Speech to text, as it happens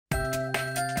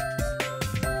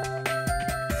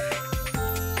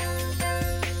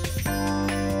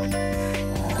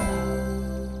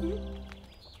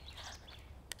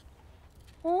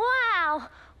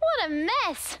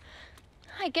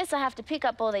I guess I have to pick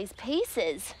up all these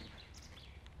pieces.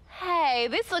 Hey,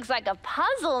 this looks like a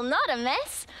puzzle, not a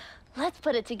mess. Let's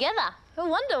put it together. I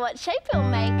wonder what shape it'll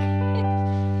make.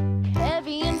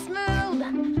 Curvy and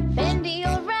smooth, bendy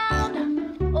or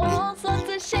round, all sorts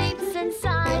of shapes and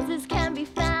sizes can be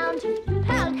found.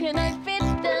 How can I fit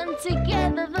them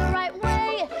together the right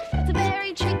way? It's a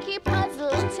very tricky puzzle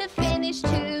to finish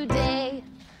today.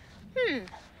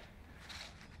 That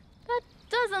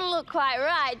doesn't look quite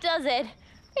right, does it?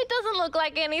 It doesn't look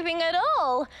like anything at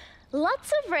all.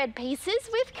 Lots of red pieces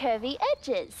with curvy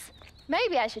edges.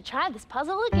 Maybe I should try this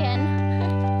puzzle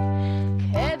again.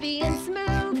 Curvy and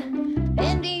smooth,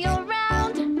 bendy or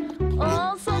round,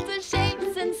 all sorts of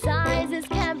shapes and sizes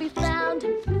can be found.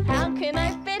 How can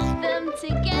I fit them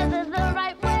together the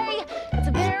right way? It's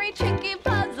a very tricky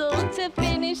puzzle to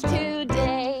finish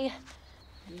today.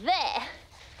 There,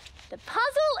 the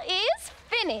puzzle is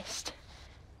finished.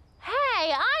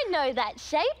 Hey, I know that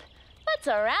shape. That's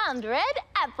a round red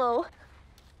apple.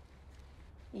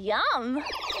 Yum!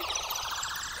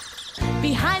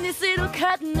 Behind this little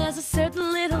curtain there's a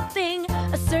certain little thing,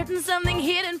 a certain something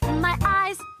hidden from my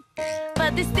eyes.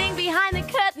 But this thing behind the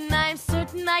curtain I'm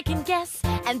certain I can guess,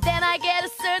 and then I get a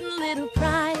certain little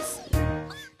prize.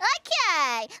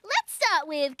 Okay, let's start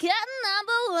with curtain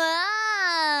number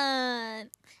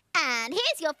 1. And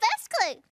here's your first clue.